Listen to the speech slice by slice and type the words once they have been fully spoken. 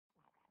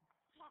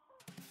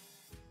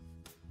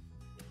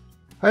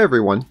Hi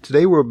everyone,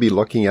 today we'll be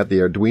looking at the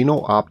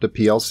Arduino Opta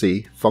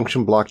PLC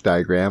function block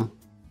diagram,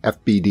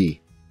 FBD.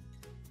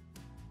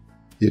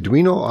 The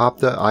Arduino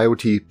Opta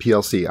IoT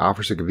PLC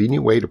offers a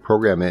convenient way to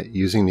program it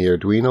using the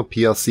Arduino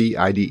PLC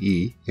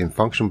IDE in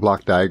function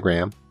block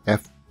diagram,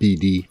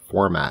 FBD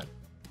format.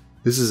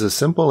 This is a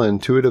simple and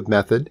intuitive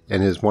method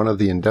and is one of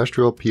the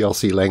industrial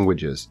PLC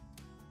languages.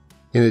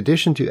 In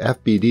addition to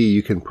FBD,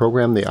 you can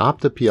program the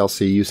Opta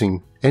PLC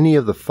using any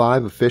of the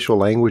 5 official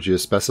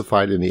languages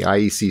specified in the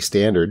IEC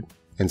standard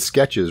and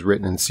sketches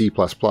written in C++.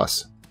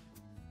 The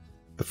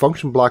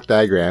function block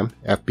diagram,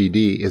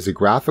 FBD, is a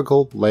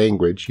graphical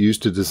language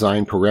used to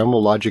design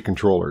programmable logic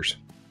controllers.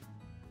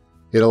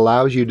 It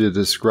allows you to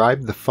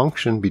describe the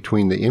function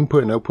between the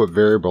input and output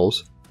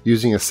variables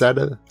using a set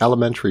of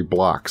elementary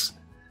blocks.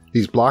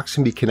 These blocks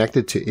can be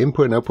connected to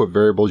input and output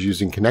variables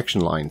using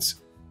connection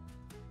lines.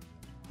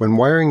 When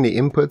wiring the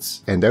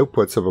inputs and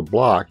outputs of a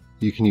block,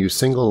 you can use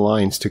single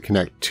lines to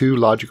connect 2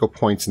 logical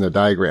points in the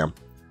diagram.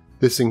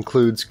 This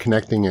includes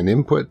connecting an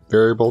input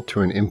variable to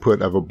an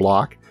input of a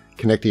block,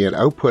 connecting an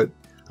output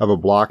of a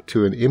block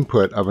to an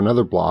input of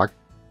another block,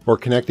 or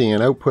connecting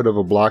an output of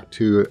a block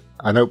to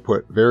an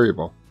output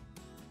variable.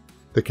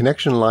 The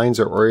connection lines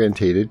are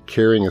orientated,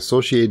 carrying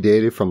associated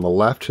data from the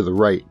left to the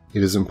right.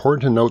 It is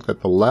important to note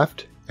that the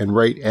left and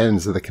right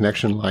ends of the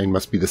connection line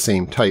must be the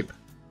same type.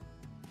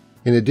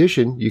 In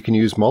addition, you can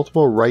use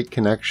multiple right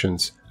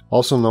connections,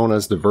 also known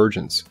as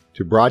divergence,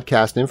 to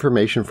broadcast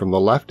information from the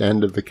left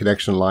end of the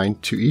connection line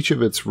to each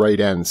of its right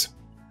ends.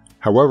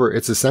 However,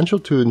 it's essential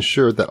to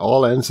ensure that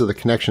all ends of the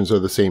connections are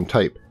the same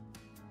type.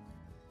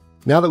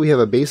 Now that we have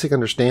a basic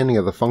understanding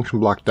of the function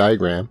block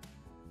diagram,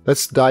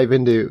 let's dive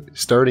into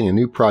starting a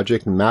new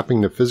project and mapping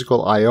the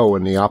physical I/O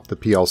in the Opta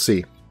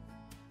PLC.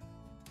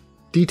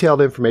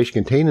 Detailed information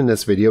contained in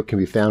this video can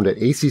be found at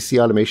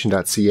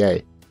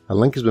accautomation.ca. A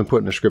link has been put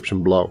in the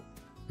description below.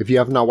 If you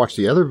have not watched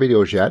the other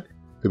videos yet,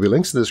 there'll be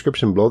links in the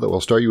description below that will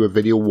start you with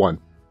video 1.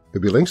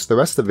 There'll be links to the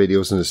rest of the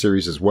videos in the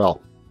series as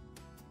well.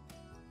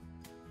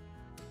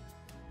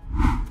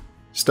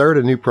 Start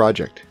a new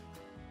project.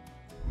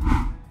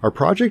 Our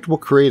project will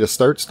create a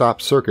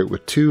start-stop circuit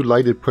with 2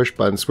 lighted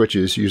push-button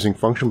switches using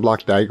function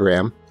block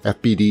diagram,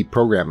 FBD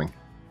programming.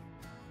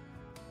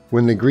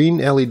 When the green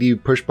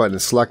LED push button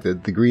is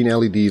selected, the green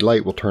LED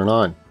light will turn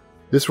on.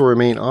 This will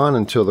remain on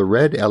until the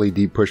red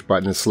LED push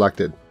button is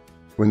selected.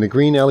 When the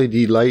green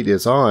LED light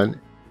is on,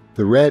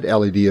 the red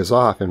LED is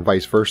off and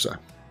vice versa.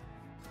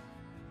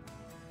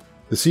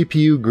 The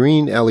CPU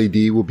green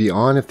LED will be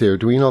on if the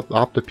Arduino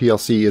Opta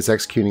PLC is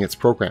executing its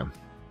program.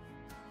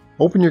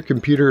 Open your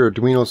computer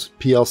Arduino's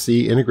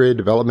PLC Integrated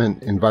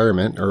Development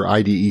Environment or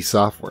IDE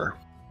software.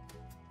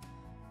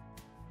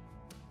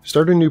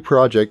 Start a new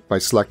project by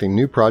selecting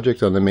New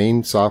Project on the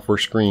main software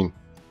screen.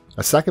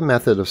 A second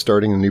method of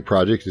starting a new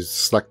project is to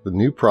select the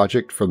new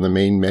project from the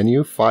main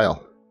menu,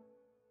 File.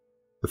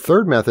 The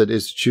third method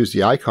is to choose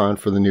the icon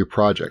for the new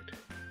project.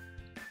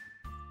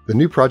 The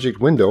new project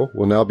window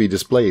will now be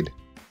displayed.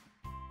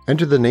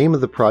 Enter the name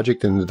of the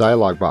project in the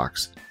dialog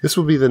box. This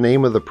will be the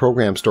name of the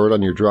program stored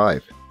on your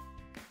drive.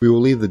 We will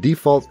leave the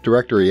default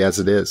directory as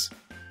it is.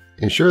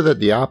 Ensure that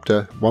the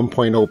Opta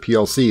 1.0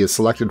 PLC is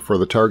selected for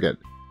the target.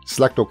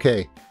 Select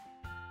OK.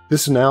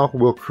 This now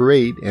will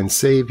create and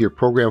save your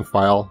program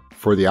file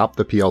for the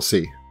Opta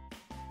PLC.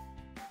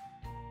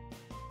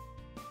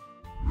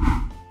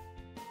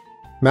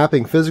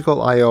 Mapping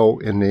physical I/O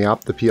in the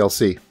Opta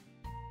PLC.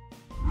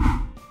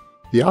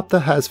 The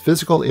Opta has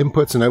physical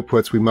inputs and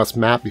outputs we must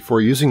map before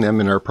using them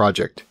in our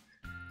project.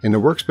 In the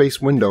Workspace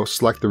window,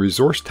 select the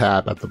Resource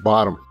tab at the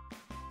bottom.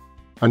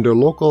 Under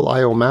Local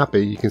I/O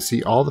Mapping, you can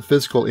see all the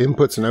physical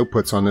inputs and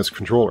outputs on this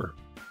controller.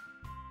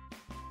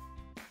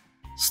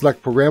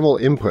 Select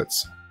Programmable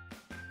Inputs.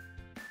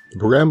 The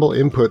Programmable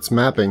Inputs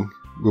mapping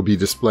will be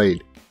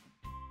displayed.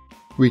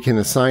 We can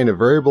assign a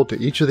variable to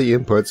each of the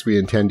inputs we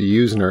intend to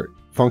use in our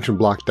function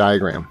block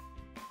diagram.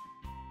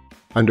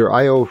 Under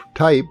I/O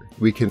type,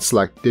 we can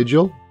select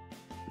digital,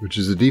 which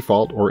is the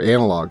default, or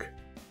analog.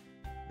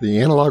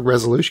 The analog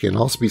resolution can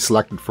also be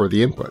selected for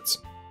the inputs.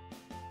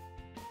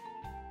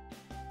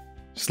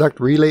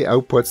 Select relay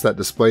outputs that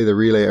display the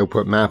relay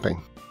output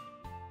mapping.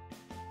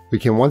 We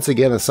can once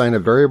again assign a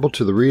variable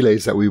to the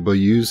relays that we will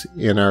use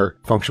in our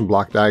function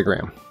block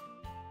diagram.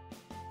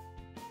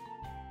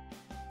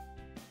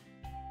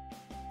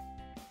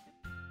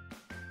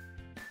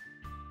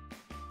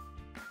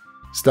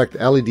 Select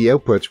LED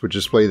outputs, which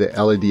display the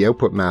LED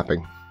output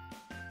mapping.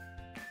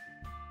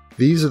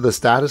 These are the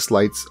status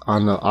lights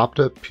on the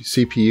Opta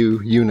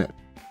CPU unit.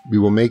 We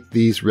will make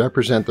these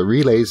represent the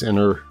relays in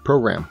our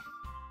program.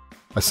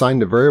 Assign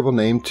the variable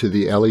name to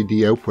the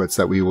LED outputs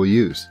that we will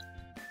use.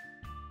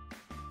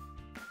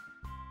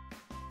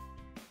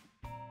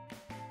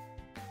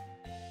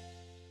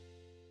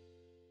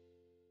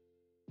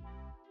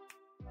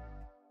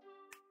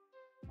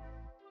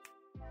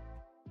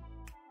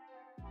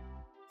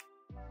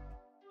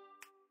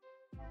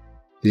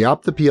 The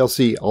Opta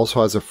PLC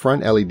also has a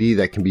front LED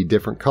that can be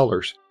different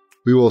colors.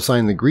 We will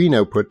assign the green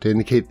output to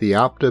indicate the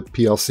Opta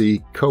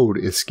PLC code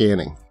is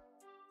scanning.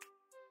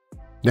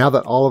 Now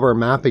that all of our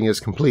mapping is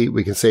complete,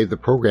 we can save the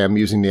program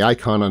using the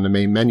icon on the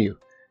main menu.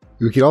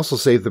 We can also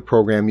save the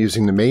program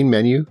using the main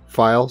menu,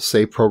 File,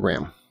 Save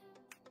Program.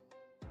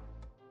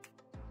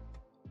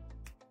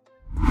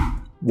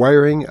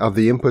 Wiring of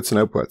the inputs and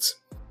outputs.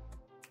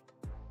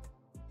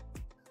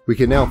 We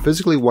can now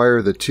physically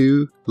wire the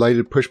two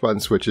lighted push-button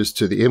switches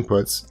to the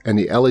inputs and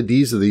the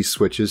LEDs of these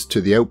switches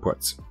to the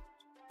outputs.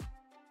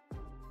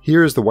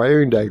 Here is the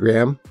wiring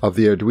diagram of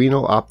the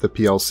Arduino Opta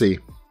PLC.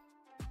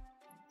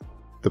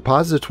 The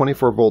positive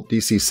 24-volt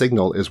DC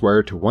signal is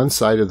wired to one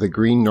side of the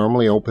green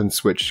normally open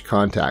switch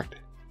contact.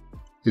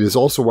 It is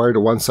also wired to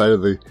one side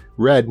of the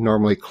red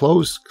normally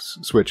closed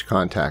switch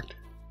contact.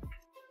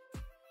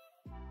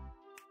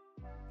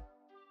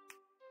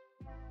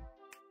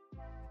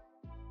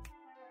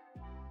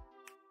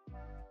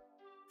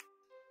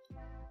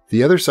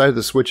 The other side of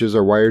the switches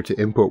are wired to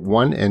input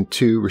 1 and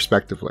 2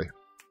 respectively.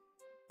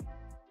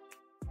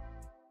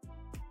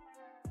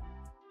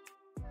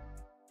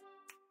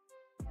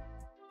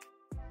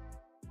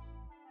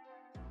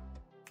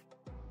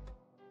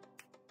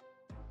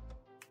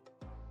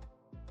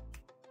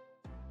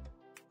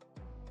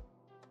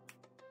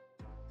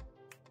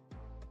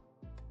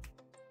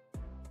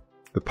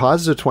 The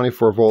positive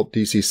 24-volt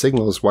DC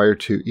signal is wired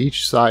to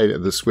each side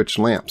of the switch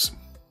lamps.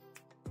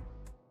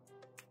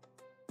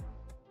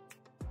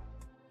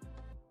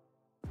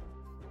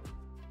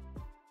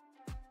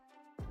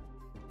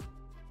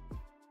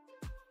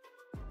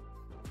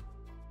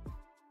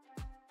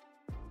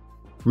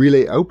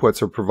 Relay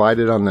outputs are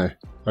provided on the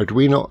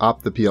Arduino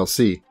Opta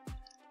PLC.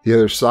 The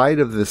other side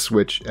of the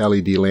switch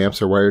LED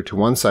lamps are wired to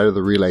one side of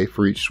the relay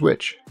for each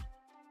switch.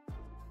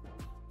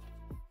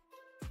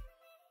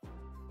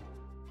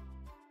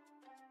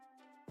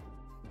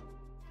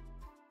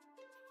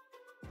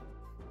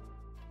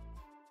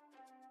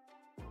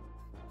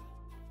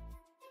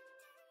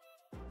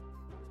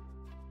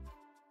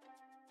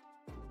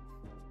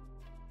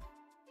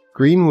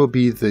 Green will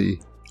be the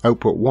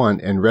output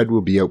 1 and red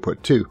will be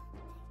output 2.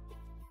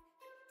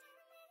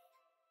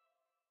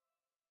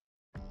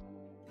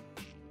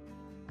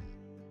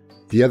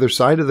 The other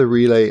side of the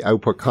relay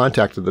output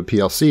contact of the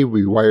PLC will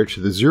be wired to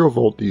the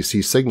 0-volt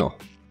DC signal.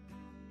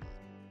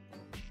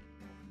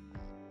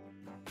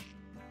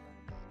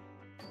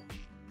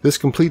 This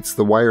completes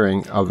the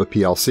wiring of the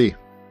PLC.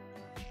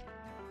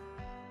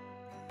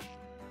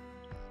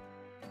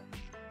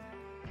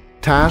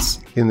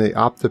 Tasks in the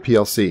Opta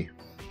PLC.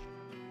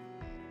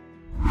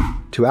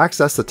 To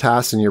access the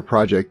tasks in your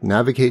project,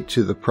 navigate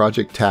to the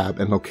Project tab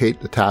and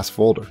locate the task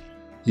folder.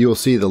 You will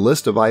see the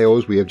list of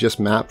IOs we have just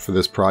mapped for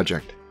this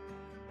project.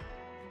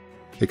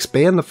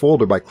 Expand the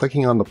folder by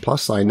clicking on the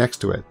plus sign next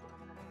to it.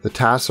 The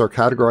tasks are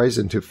categorized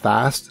into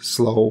fast,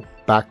 slow,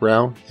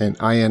 background, and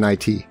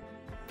INIT.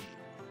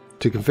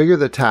 To configure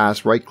the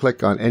task,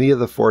 right-click on any of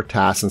the 4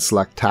 tasks and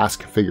select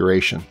Task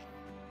Configuration.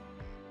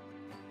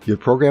 Your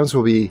programs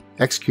will be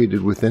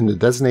executed within the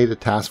designated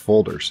task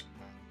folders.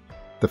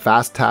 The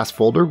Fast Task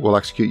folder will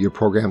execute your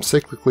program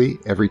cyclically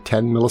every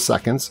 10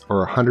 milliseconds or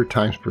 100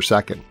 times per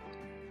second.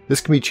 This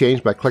can be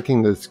changed by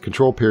clicking the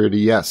control period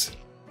Yes.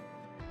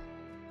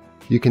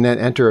 You can then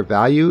enter a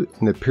value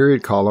in the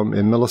period column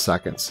in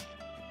milliseconds.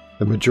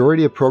 The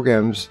majority of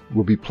programs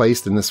will be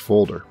placed in this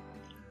folder.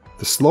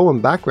 The slow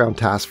and background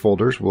task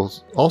folders will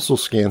also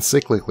scan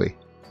cyclically.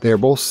 They are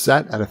both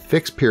set at a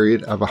fixed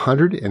period of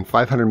 100 and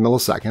 500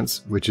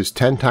 milliseconds, which is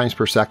 10 times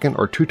per second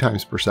or 2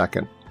 times per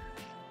second.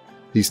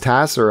 These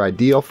tasks are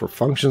ideal for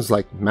functions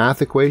like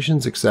math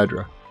equations,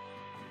 etc.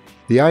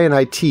 The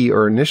INIT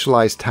or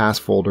Initialized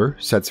Task folder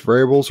sets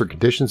variables or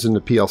conditions in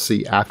the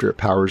PLC after it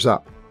powers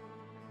up.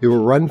 It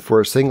will run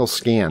for a single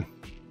scan.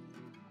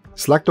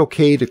 Select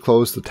OK to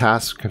close the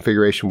task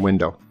configuration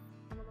window.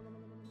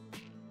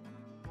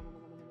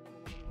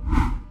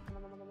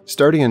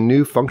 Starting a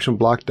new function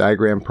block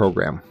diagram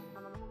program.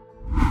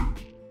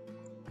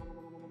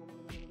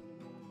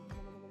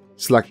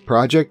 Select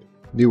Project,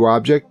 New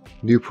Object,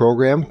 New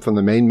Program from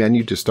the main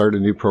menu to start a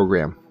new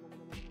program.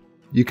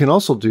 You can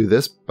also do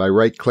this by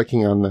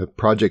right-clicking on the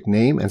project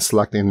name and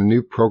selecting a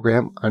new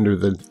program under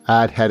the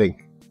Add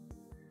heading.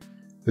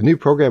 The new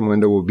program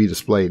window will be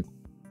displayed.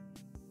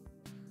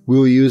 We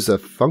will use a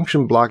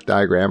function block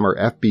diagram or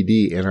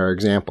FBD in our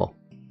example.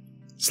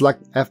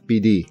 Select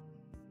FBD.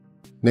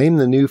 Name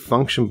the new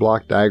function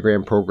block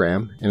diagram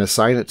program and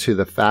assign it to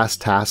the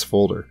Fast Task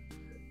folder.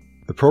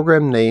 The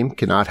program name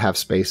cannot have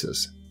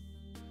spaces.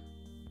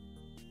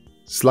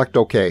 Select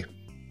OK.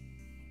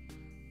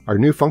 Our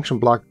new function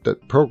block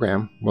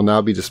program will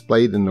now be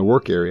displayed in the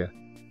work area.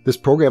 This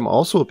program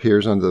also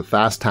appears under the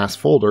Fast Task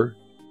folder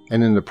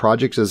and in the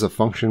projects as a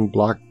function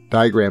block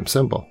diagram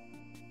symbol.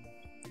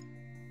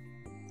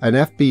 An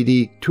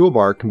FBD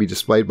toolbar can be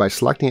displayed by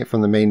selecting it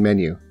from the main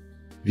menu.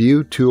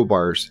 View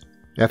Toolbars,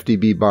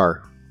 FDB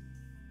bar.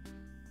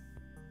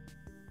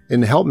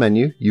 In the Help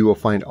menu, you will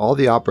find all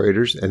the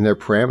operators and their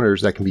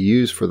parameters that can be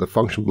used for the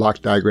function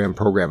block diagram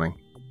programming.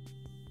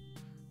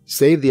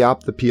 Save the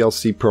Opta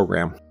PLC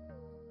program.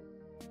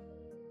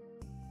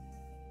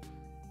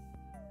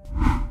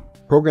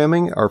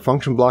 Programming our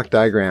function block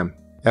diagram.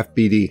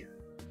 FBD.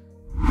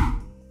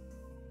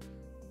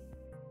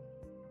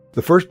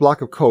 The first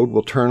block of code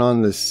will turn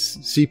on the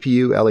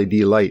CPU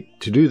LED light.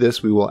 To do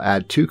this, we will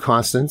add two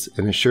constants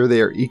and ensure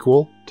they are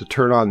equal to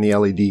turn on the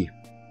LED.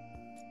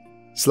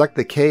 Select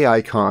the K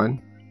icon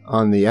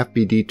on the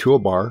FBD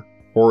toolbar,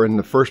 or in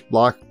the first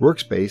block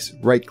workspace,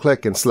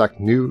 right-click and select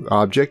New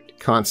Object,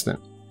 Constant.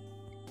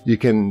 You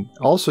can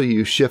also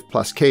use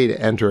Shift+K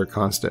to enter a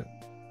constant.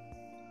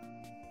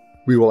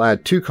 We will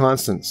add two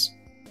constants.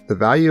 The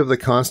value of the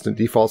constant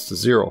defaults to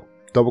 0.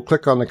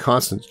 Double-click on the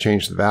constant to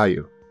change the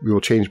value. We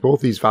will change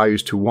both these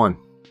values to 1.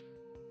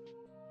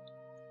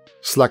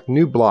 Select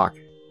New Block,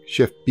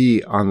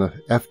 Shift-B on the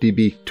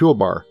FDB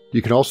toolbar.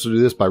 You can also do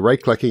this by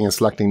right-clicking and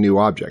selecting New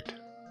Object.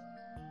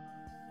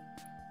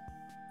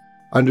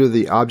 Under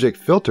the Object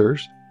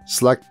Filters,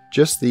 select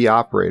just the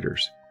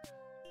operators.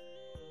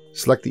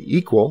 Select the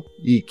Equal,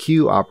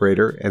 EQ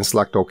operator and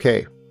select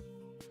OK.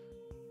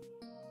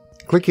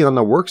 Clicking on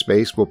the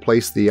workspace will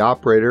place the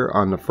operator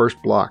on the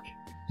first block.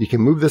 You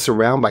can move this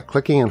around by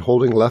clicking and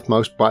holding left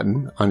mouse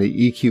button on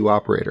the EQ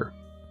operator.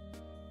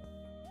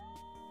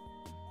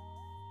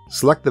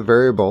 Select the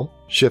variable,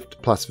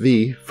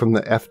 Shift+V, from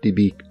the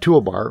FDB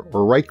toolbar,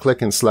 or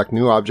right-click and select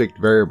New Object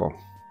Variable.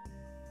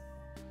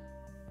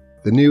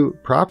 The new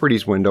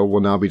Properties window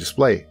will now be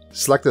displayed.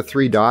 Select the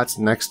three dots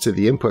next to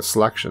the input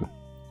selection.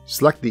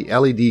 Select the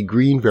LED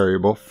green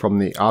variable from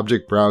the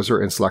Object Browser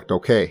and select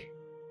OK.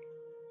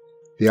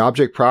 The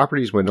Object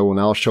Properties window will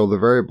now show the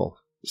variable.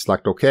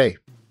 Select OK.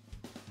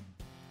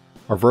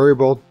 Our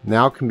variable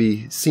now can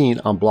be seen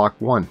on block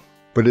 1,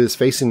 but it is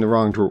facing the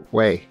wrong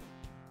way.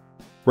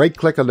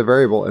 Right-click on the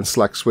variable and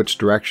select Switch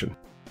Direction.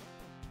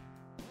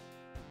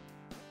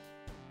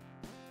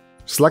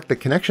 Select the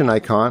connection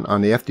icon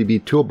on the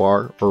FDB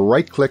toolbar, or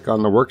right-click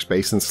on the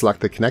workspace and select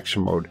the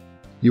connection mode.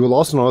 You will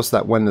also notice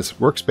that when this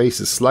workspace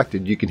is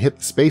selected, you can hit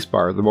the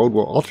spacebar. The mode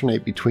will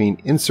alternate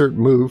between Insert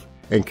Move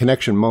and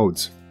Connection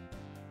modes.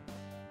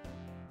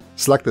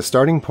 Select the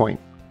starting point.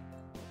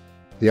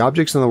 The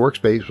objects in the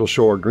workspace will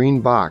show a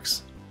green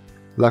box.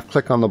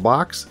 Left-click on the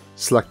box,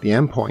 select the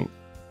endpoint.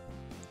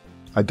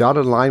 A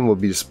dotted line will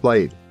be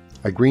displayed.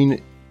 A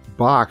green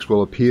box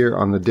will appear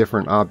on the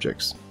different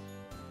objects.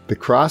 The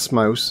cross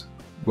mouse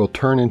will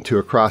turn into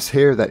a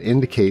crosshair that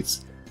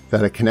indicates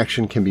that a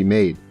connection can be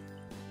made.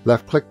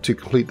 Left-click to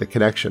complete the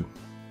connection.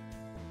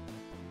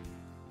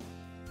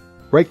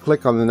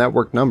 Right-click on the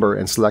network number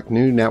and select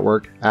New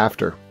Network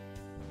after.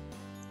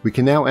 We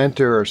can now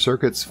enter our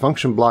circuit's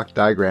function block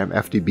diagram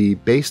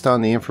FDB based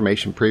on the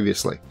information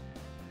previously.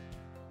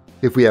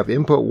 If we have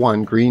input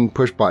 1 green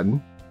push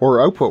button,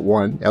 or output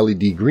 1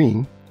 LED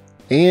green,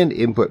 and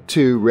input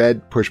 2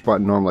 red push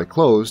button normally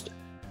closed,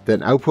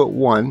 then output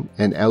 1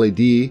 and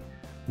LED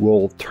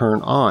will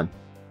turn on.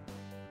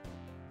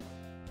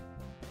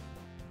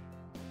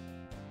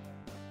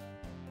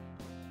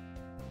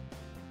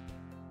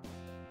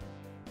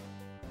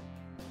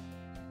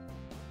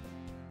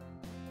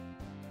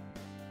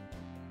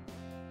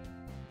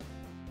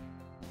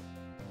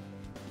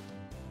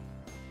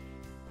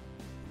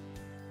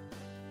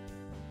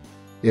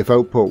 If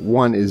output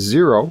 1 is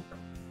 0,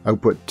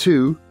 output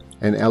 2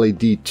 and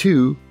LED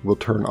 2 will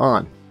turn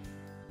on.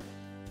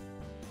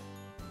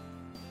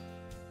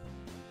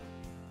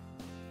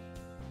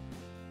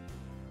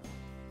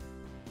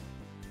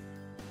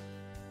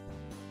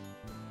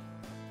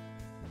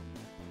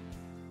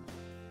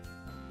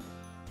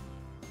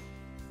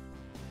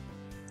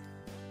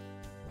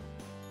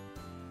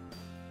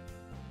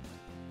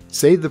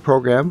 Save the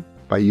program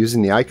by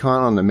using the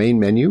icon on the main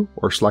menu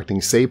or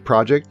selecting Save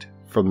Project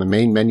from the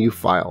main menu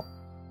file.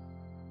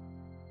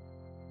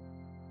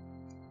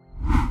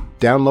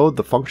 Download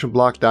the function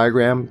block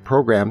diagram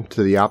program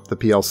to the Opta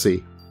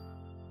PLC.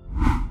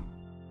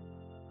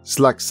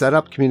 Select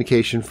Setup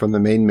Communication from the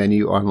main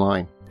menu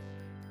online.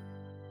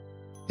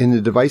 In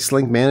the Device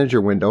Link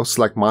Manager window,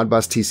 select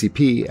Modbus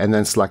TCP and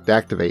then select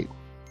Activate.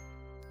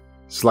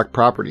 Select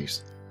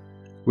Properties.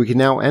 We can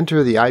now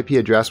enter the IP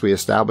address we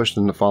established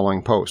in the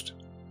following post.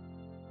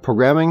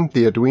 Programming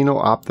the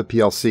Arduino Opta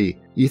PLC,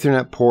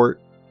 Ethernet port.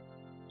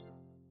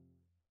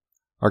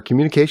 Our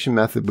communication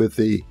method with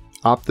the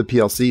Opta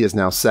PLC is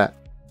now set.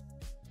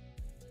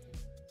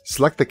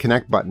 Select the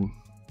Connect button.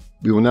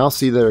 We will now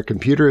see that our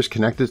computer is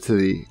connected to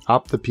the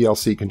Opta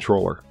PLC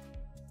controller.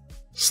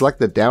 Select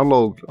the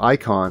Download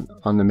icon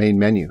on the main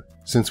menu.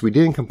 Since we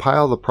didn't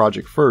compile the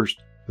project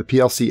first, the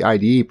PLC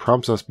IDE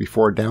prompts us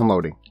before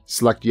downloading.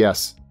 Select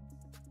Yes.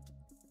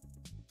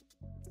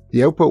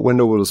 The output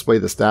window will display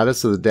the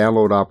status of the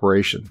download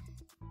operation.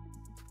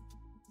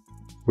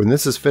 When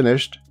this is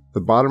finished, the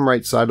bottom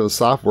right side of the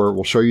software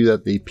will show you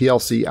that the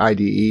PLC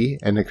IDE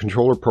and the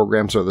controller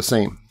programs are the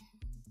same.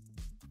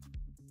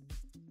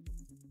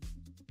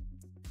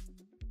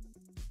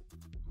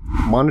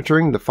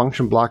 Monitoring the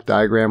function block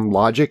diagram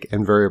logic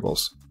and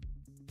variables.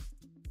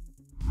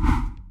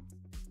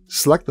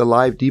 Select the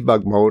Live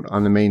Debug mode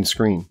on the main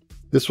screen.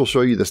 This will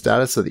show you the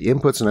status of the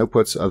inputs and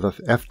outputs of the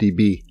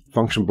FDB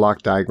function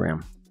block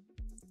diagram.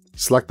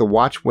 Select the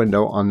Watch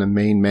window on the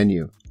main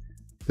menu.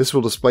 This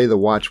will display the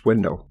Watch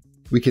window.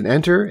 We can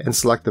enter and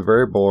select the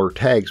variable or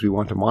tags we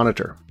want to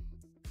monitor.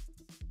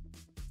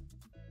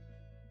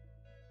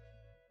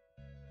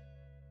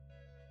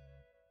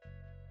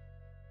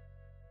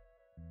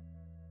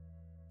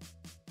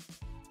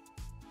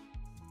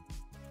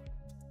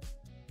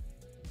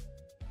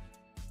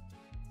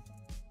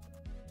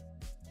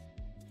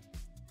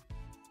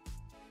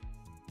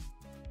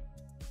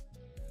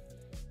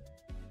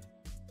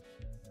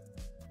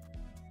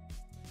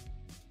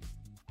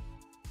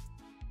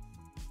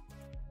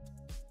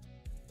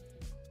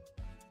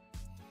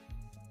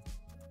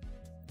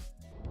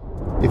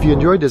 If you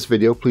enjoyed this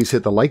video, please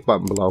hit the like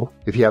button below.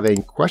 If you have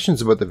any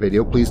questions about the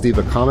video, please leave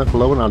a comment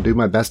below and I'll do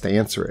my best to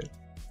answer it.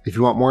 If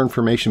you want more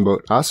information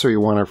about us or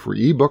you want our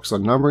free ebooks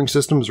on numbering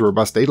systems or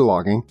robust data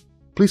logging,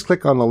 please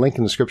click on the link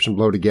in the description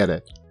below to get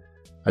it.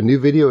 A new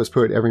video is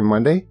put out every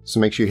Monday, so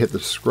make sure you hit the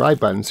subscribe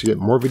button so you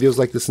get more videos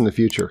like this in the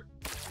future.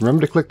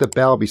 Remember to click the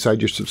bell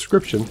beside your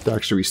subscription to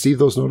actually receive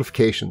those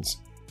notifications.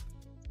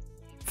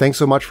 Thanks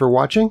so much for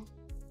watching.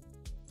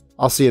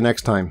 I'll see you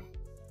next time.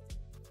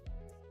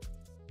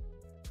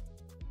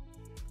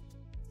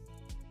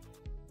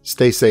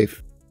 Stay safe.